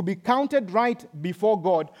to be counted right before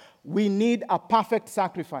God, we need a perfect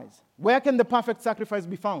sacrifice. Where can the perfect sacrifice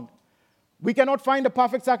be found? We cannot find a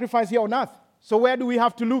perfect sacrifice here on earth. So where do we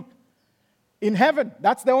have to look? In heaven.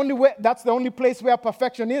 That's the only way. That's the only place where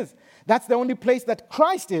perfection is. That's the only place that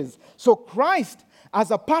Christ is. So Christ, as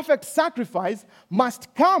a perfect sacrifice,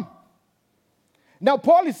 must come. Now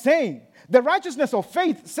Paul is saying, the righteousness of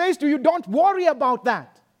faith says to you, don't worry about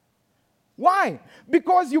that. Why?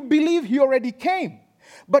 Because you believe he already came.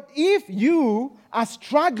 But if you are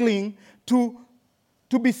struggling to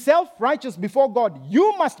be self-righteous before God,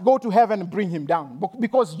 you must go to heaven and bring him down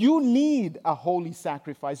because you need a holy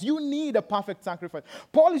sacrifice. You need a perfect sacrifice.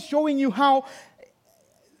 Paul is showing you how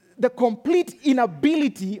the complete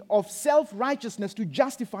inability of self-righteousness to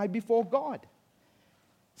justify before God.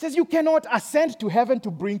 He says you cannot ascend to heaven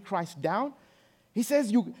to bring Christ down. He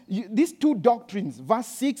says these two doctrines, verse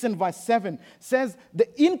 6 and verse 7, says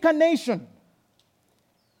the incarnation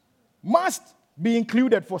must be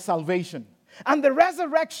included for salvation. And the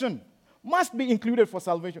resurrection must be included for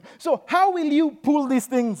salvation. So how will you pull these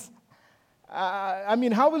things?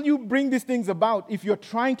 How will you bring these things about if you're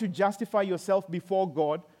trying to justify yourself before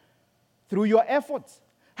God through your efforts?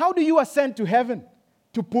 How do you ascend to heaven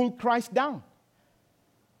to pull Christ down?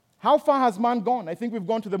 How far has man gone? I think we've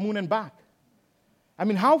gone to the moon and back.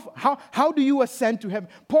 How do you ascend to heaven?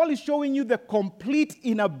 Paul is showing you the complete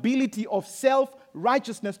inability of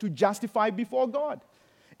self-righteousness to justify before God.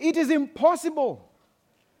 It is impossible.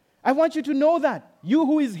 I want you to know that. You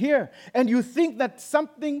who is here and you think that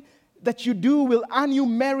something that you do will earn you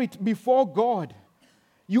merit before God,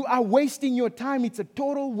 you are wasting your time. It's a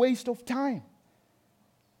total waste of time.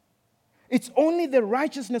 It's only the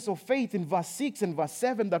righteousness of faith in verse 6 and verse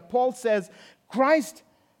 7 that Paul says, Christ,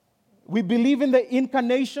 we believe in the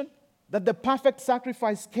incarnation, that the perfect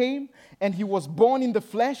sacrifice came and he was born in the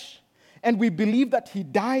flesh. And we believe that he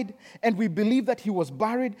died, and we believe that he was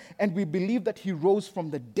buried, and we believe that he rose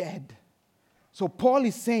from the dead. So Paul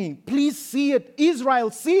is saying, please see it.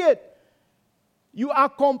 Israel, see it. You are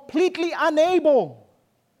completely unable,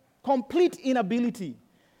 complete inability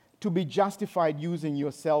to be justified using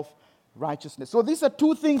your self-righteousness. So these are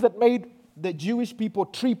two things that made the Jewish people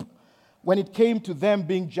trip when it came to them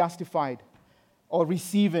being justified or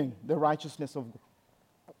receiving the righteousness of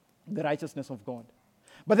God.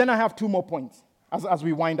 But then I have two more points as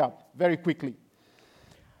we wind up very quickly.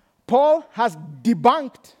 Paul has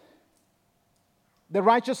debunked the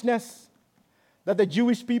righteousness that the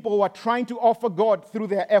Jewish people were trying to offer God through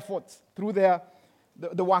their efforts, through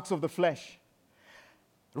the works of the flesh.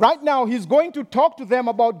 Right now, he's going to talk to them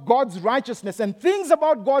about God's righteousness and things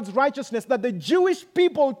about God's righteousness that the Jewish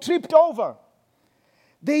people tripped over.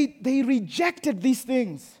 They rejected these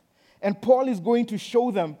things. And Paul is going to show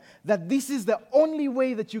them that this is the only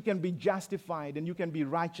way that you can be justified and you can be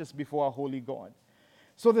righteous before a holy God.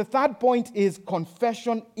 So the third point is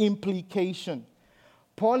confession implication.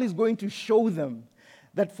 Paul is going to show them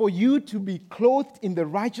that for you to be clothed in the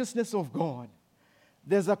righteousness of God,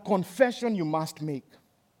 there's a confession you must make.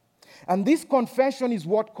 And this confession is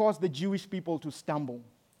what caused the Jewish people to stumble.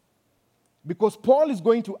 Because Paul is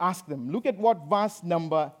going to ask them, look at what verse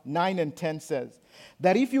number 9 and 10 says,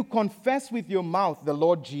 that if you confess with your mouth the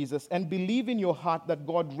Lord Jesus and believe in your heart that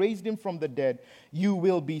God raised him from the dead, you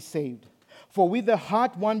will be saved. For with the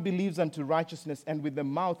heart one believes unto righteousness, and with the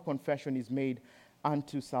mouth confession is made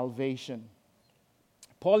unto salvation.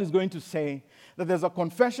 Paul is going to say that there's a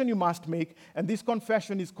confession you must make, and this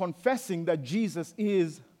confession is confessing that Jesus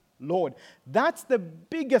is Lord. That's the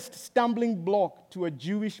biggest stumbling block to a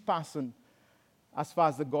Jewish person as far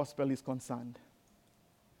as the gospel is concerned.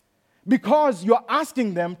 Because you're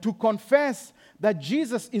asking them to confess that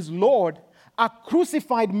Jesus is Lord, a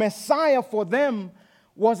crucified Messiah for them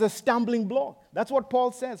was a stumbling block. That's what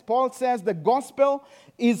Paul says. Paul says the gospel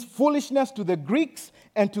is foolishness to the Greeks,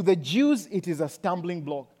 and to the Jews it is a stumbling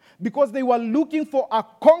block. Because they were looking for a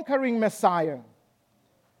conquering Messiah.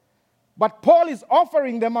 But Paul is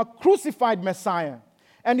offering them a crucified Messiah.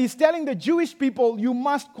 And he's telling the Jewish people, you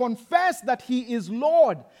must confess that he is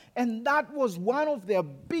Lord. And that was one of their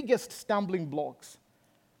biggest stumbling blocks.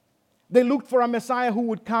 They looked for a Messiah who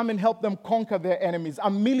would come and help them conquer their enemies,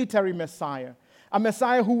 a military Messiah, a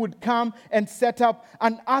Messiah who would come and set up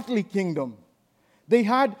an earthly kingdom. They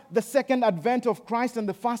had the second advent of Christ and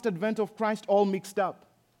the first advent of Christ all mixed up.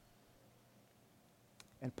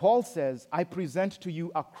 And Paul says, I present to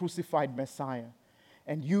you a crucified Messiah.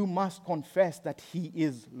 And you must confess that he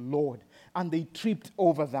is Lord. And they tripped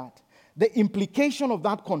over that. The implication of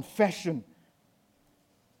that confession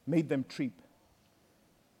made them trip.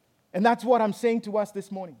 And that's what I'm saying to us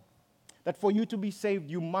this morning. That for you to be saved,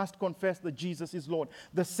 you must confess that Jesus is Lord.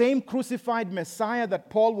 The same crucified Messiah that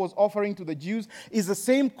Paul was offering to the Jews is the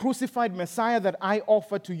same crucified Messiah that I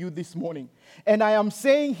offer to you this morning. And I am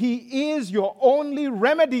saying he is your only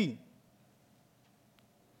remedy.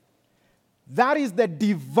 That is the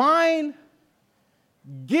divine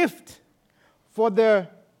gift for the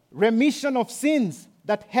remission of sins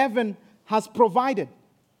that heaven has provided.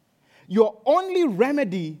 Your only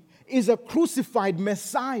remedy is a crucified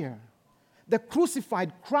Messiah, the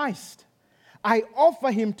crucified Christ. I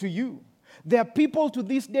offer him to you. There are people to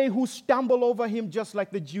this day who stumble over him just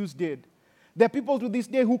like the Jews did. There are people to this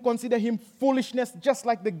day who consider him foolishness just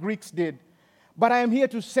like the Greeks did. But I am here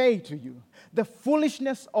to say to you, the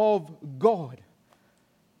foolishness of God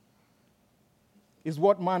is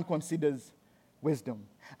what man considers wisdom.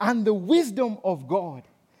 And the wisdom of God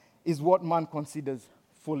is what man considers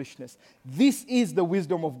foolishness. This is the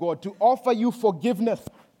wisdom of God, to offer you forgiveness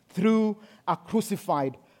through a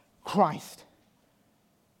crucified Christ.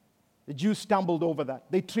 The Jews stumbled over that.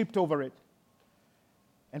 They tripped over it.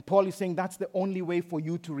 And Paul is saying that's the only way for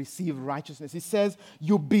you to receive righteousness. He says,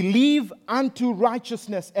 you believe unto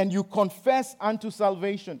righteousness and you confess unto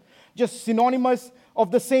salvation. Just synonymous of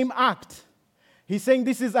the same act. He's saying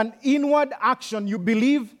this is an inward action. You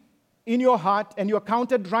believe in your heart and you're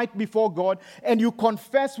counted right before God and you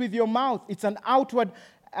confess with your mouth. It's an outward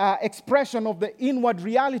expression of the inward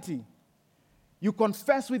reality. You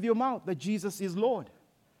confess with your mouth that Jesus is Lord.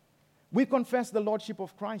 We confess the Lordship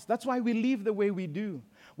of Christ. That's why we live the way we do.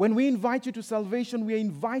 When we invite you to salvation, we are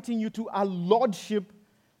inviting you to a Lordship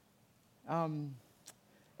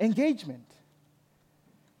engagement.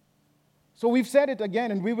 So we've said it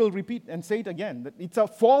again, and we will repeat and say it again, that it's a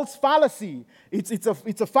false fallacy. It's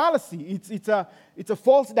a fallacy. It's a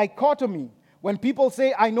false dichotomy. When people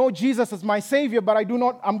say, I know Jesus as my Savior, but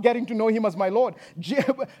I'm getting to know Him as my Lord.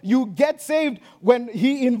 You get saved when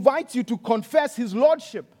He invites you to confess His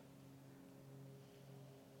Lordship.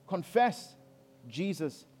 Confess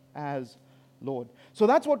Jesus as Lord. So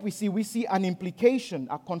that's what we see. We see an implication,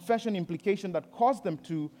 a confession implication that caused them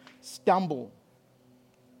to stumble.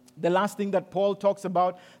 The last thing that Paul talks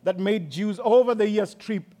about that made Jews over the years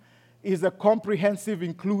trip is a comprehensive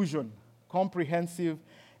inclusion. Comprehensive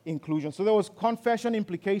inclusion. So there was confession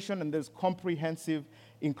implication and there's comprehensive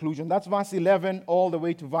inclusion. That's verse 11 all the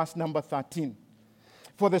way to verse number 13.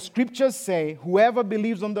 For the scriptures say, whoever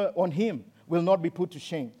believes on him will not be put to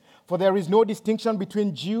shame. For there is no distinction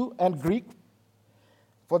between Jew and Greek.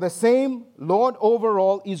 For the same Lord over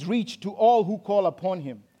all is rich to all who call upon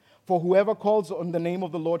him. For whoever calls on the name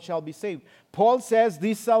of the Lord shall be saved. Paul says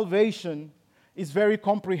this salvation is very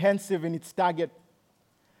comprehensive in its target.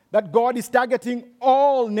 That God is targeting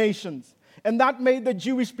all nations. And that made the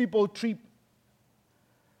Jewish people trip.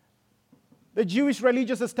 The Jewish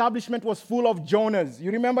religious establishment was full of Jonahs.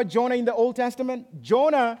 You remember Jonah in the Old Testament?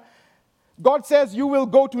 Jonah, God says, you will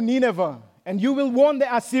go to Nineveh and you will warn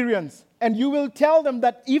the Assyrians. And you will tell them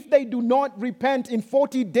that if they do not repent in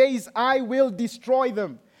 40 days, I will destroy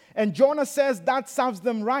them. And Jonah says that serves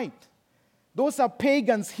them right. Those are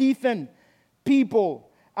pagans, heathen people,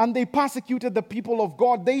 and they persecuted the people of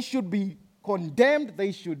God. They should be condemned,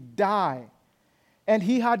 they should die. And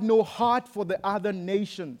he had no heart for the other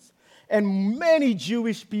nations. And many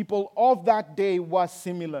Jewish people of that day were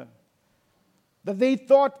similar. That they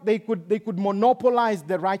thought they could monopolize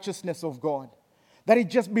the righteousness of God. That it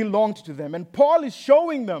just belonged to them. And Paul is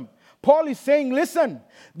showing them. Paul is saying, listen,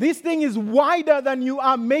 this thing is wider than you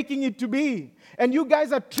are making it to be. And you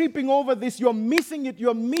guys are tripping over this. You're missing it.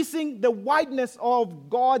 You're missing the wideness of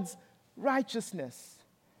God's righteousness.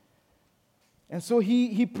 And so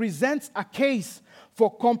he presents a case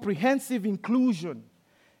for comprehensive inclusion.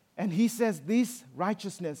 And he says this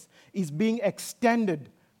righteousness is being extended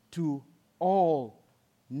to all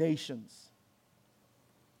nations.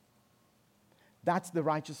 That's the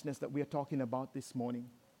righteousness that we are talking about this morning.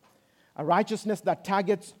 A righteousness that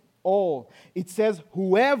targets all. It says,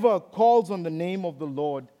 whoever calls on the name of the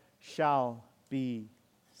Lord shall be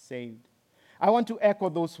saved. I want to echo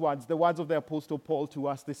those words, the words of the Apostle Paul to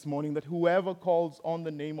us this morning, that whoever calls on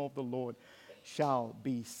the name of the Lord shall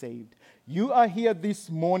be saved. You are here this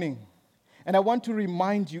morning, and I want to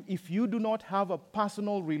remind you, if you do not have a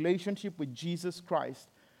personal relationship with Jesus Christ,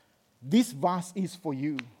 this verse is for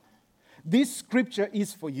you. This scripture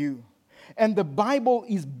is for you. And the Bible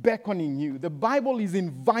is beckoning you. The Bible is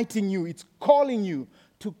inviting you. It's calling you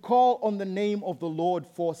to call on the name of the Lord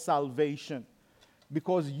for salvation.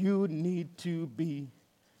 Because you need to be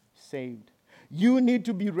saved. You need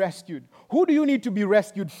to be rescued. Who do you need to be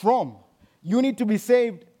rescued from? You need to be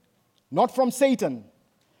saved not from Satan.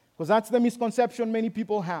 Because that's the misconception many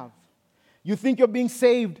people have. You think you're being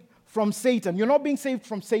saved from Satan. You're not being saved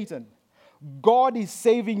from Satan. God is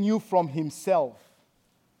saving you from himself.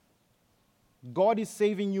 God is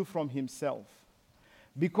saving you from himself.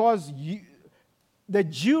 Because the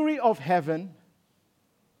jury of heaven,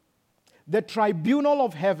 the tribunal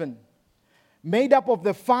of heaven, made up of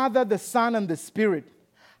the Father, the Son, and the Spirit,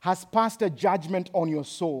 has passed a judgment on your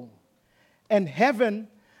soul. And heaven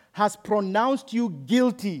has pronounced you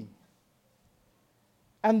guilty.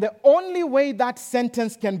 And the only way that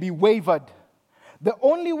sentence can be wavered, The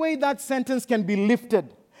only way that sentence can be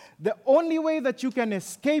lifted, the only way that you can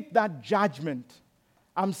escape that judgment,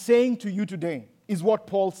 I'm saying to you today, is what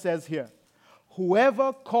Paul says here.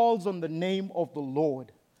 Whoever calls on the name of the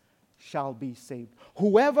Lord shall be saved.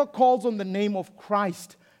 Whoever calls on the name of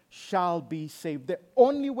Christ shall be saved. The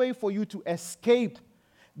only way for you to escape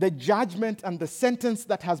the judgment and the sentence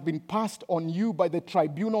that has been passed on you by the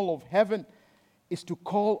tribunal of heaven is to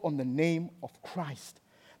call on the name of Christ.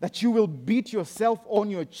 That you will beat yourself on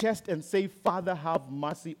your chest and say, Father, have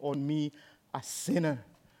mercy on me, a sinner.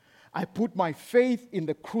 I put my faith in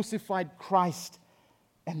the crucified Christ.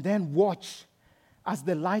 And then watch as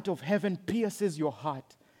the light of heaven pierces your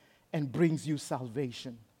heart and brings you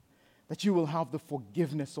salvation. That you will have the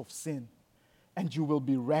forgiveness of sin and you will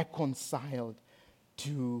be reconciled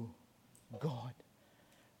to God.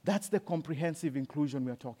 That's the comprehensive inclusion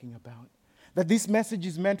we are talking about. That this message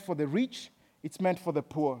is meant for the rich, it's meant for the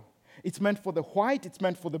poor. It's meant for the white, it's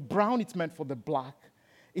meant for the brown, it's meant for the black.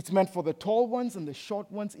 It's meant for the tall ones and the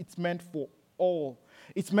short ones, it's meant for all.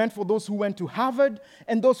 It's meant for those who went to Harvard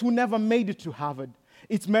and those who never made it to Harvard.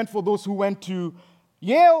 It's meant for those who went to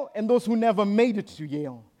Yale and those who never made it to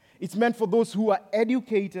Yale. It's meant for those who are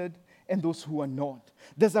educated and those who are not.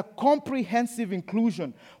 There's a comprehensive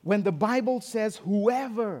inclusion when the Bible says,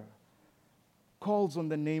 whoever calls on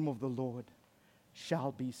the name of the Lord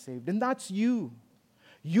shall be saved. And that's you.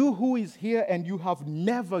 You who is here and you have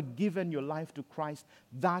never given your life to Christ,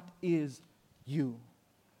 that is you.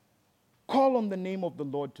 Call on the name of the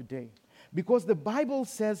Lord today. Because the Bible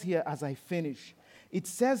says here, as I finish, it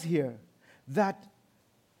says here that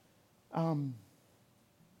in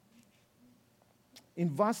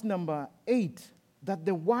verse number 8, that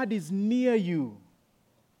the word is near you,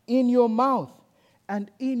 in your mouth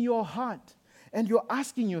and in your heart. And you're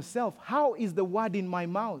asking yourself, how is the word in my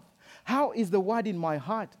mouth? How is the word in my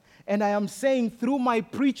heart? And I am saying through my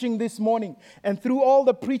preaching this morning and through all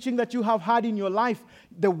the preaching that you have had in your life,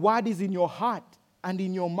 the word is in your heart and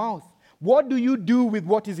in your mouth. What do you do with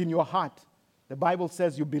what is in your heart? The Bible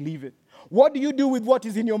says you believe it. What do you do with what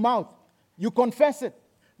is in your mouth? You confess it.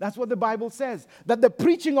 That's what the Bible says. That the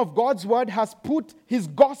preaching of God's word has put his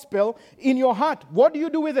gospel in your heart. What do you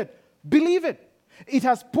do with it? Believe it. It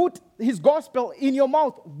has put his gospel in your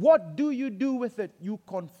mouth. What do you do with it? You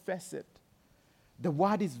confess it. The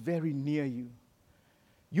word is very near you.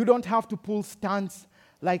 You don't have to pull stunts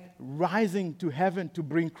like rising to heaven to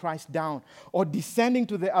bring Christ down or descending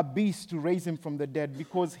to the abyss to raise him from the dead,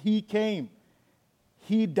 because he came,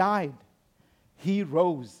 he died, he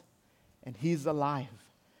rose, and he's alive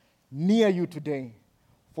near you today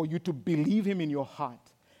for you to believe him in your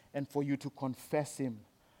heart and for you to confess him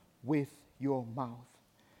with your mouth.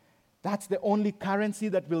 That's the only currency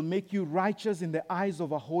that will make you righteous in the eyes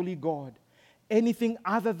of a holy God. Anything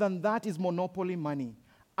other than that is monopoly money,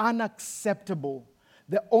 unacceptable.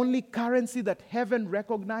 The only currency that heaven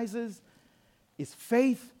recognizes is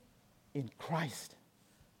faith in Christ.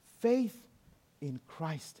 Faith in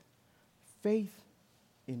Christ. Faith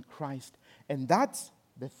in Christ. And that's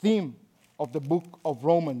the theme of the book of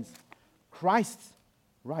Romans. Christ's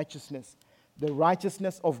righteousness. The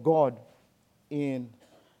righteousness of God in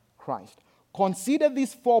Christ. Consider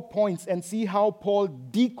these 4 points and see how Paul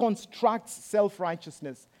deconstructs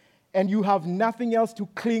self-righteousness. And you have nothing else to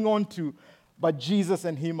cling on to but Jesus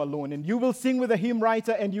and him alone. And you will sing with a hymn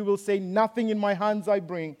writer and you will say, nothing in my hands I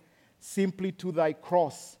bring, simply to thy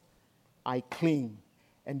cross I cling.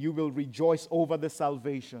 And you will rejoice over the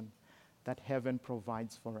salvation that heaven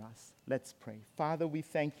provides for us. Let's pray. Father, we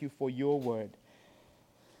thank you for your word.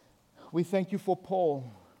 We thank you for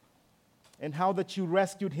Paul and how that you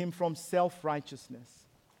rescued him from self-righteousness.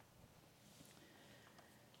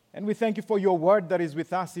 And we thank you for your word that is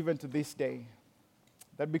with us even to this day.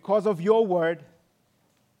 That because of your word,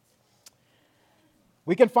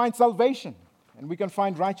 we can find salvation and we can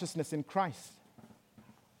find righteousness in Christ.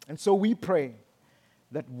 And so we pray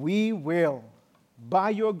that we will, by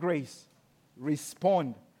your grace,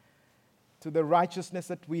 respond to the righteousness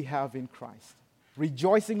that we have in Christ,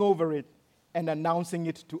 rejoicing over it and announcing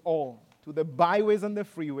it to all, to the byways and the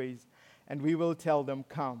freeways, and we will tell them,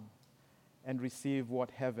 come and receive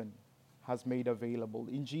what heaven has made available.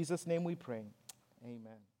 In Jesus' name we pray.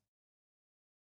 Amen.